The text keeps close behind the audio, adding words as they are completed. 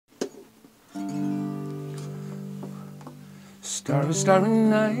Starry, starry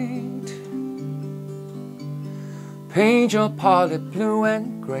night. Paint your palette blue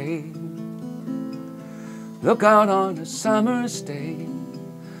and gray. Look out on a summer's day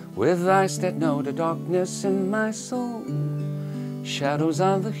with eyes that know the darkness in my soul. Shadows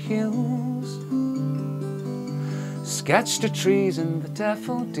on the hills. Sketch the trees and the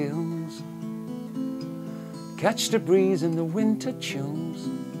daffodils. Catch the breeze and the winter chills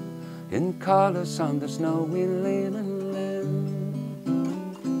in colors on the snowy linen land.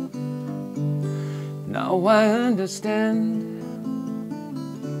 Now I understand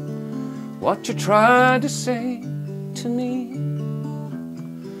what you tried to say to me,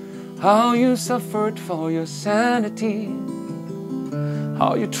 how you suffered for your sanity,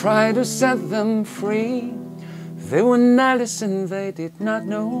 how you tried to set them free. They would not listen, they did not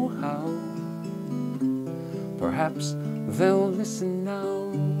know how. Perhaps they'll listen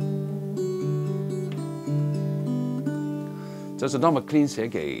now. 这是 Wakin 写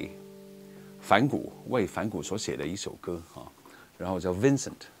给梵谷，为梵谷所写的一首歌哈，然后叫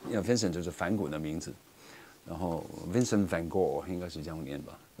Vincent， 因为 Vincent 就是梵谷的名字，然后 Vincent Van Gogh 应该是这样念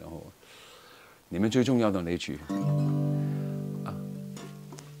吧，然后里面最重要的那句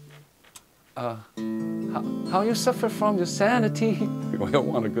How you suffer from your sanity 我又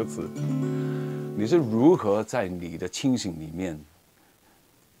忘了歌词，你是如何在你的清醒里面，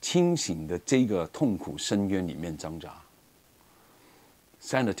清醒的这个痛苦深渊里面挣扎。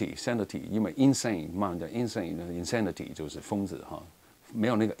Sanity， 因为 insane 嘛，叫 insanity 就是疯子哈，没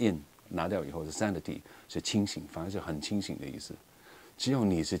有那个 in 拿掉以后是 sanity 是清醒，反而是很清醒的意思。只有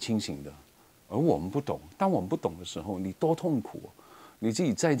你是清醒的，而我们不懂。当我们不懂的时候，你多痛苦，你自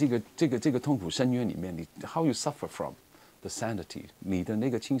己在这个痛苦深渊里面，你 how you suffer from the sanity 你的那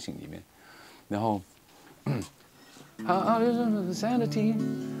个清醒里面，然后 how you suffer from the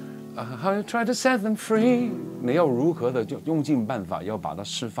sanity。How you try to set them free？ 你要如何的就用尽办法要把它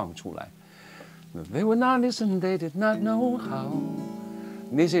释放出来 ？They would not listen, they did not know how。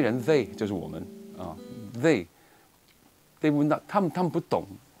那些人 they 就是我们啊 ，they would not， 他们不懂，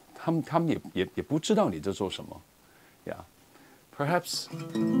他们也不知道你在做什么，Yeah，perhaps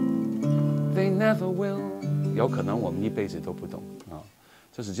they never will。有可能我们一辈子都不懂啊，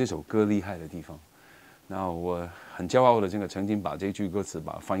这是这首歌厉害的地方。那我很骄傲的这个曾经把这句歌词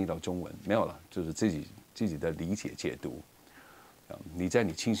把它翻译到中文，没有了，就是自己的理解解读。你在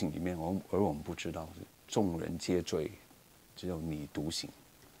你清醒里面，而我们不知道，众人皆醉，只有你独醒。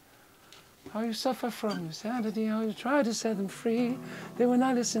How you suffer from your sanity, how you try to set them free. They would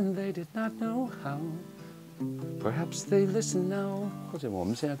not listen, they did not know how. Perhaps they listen now. 或者我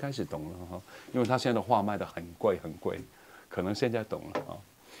们现在开始懂了哈，因为他现在的画卖得很贵很贵，可能现在懂了啊。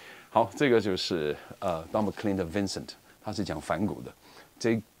好，这个就是Wakin 的 Vincent， 他是讲梵谷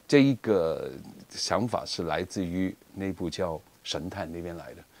的。这一个想法是来自于那部叫《神探》那边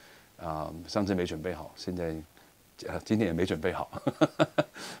来的。上次没准备好，现在今天也没准备好，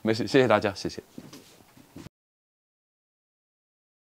没事，谢谢大家，谢谢。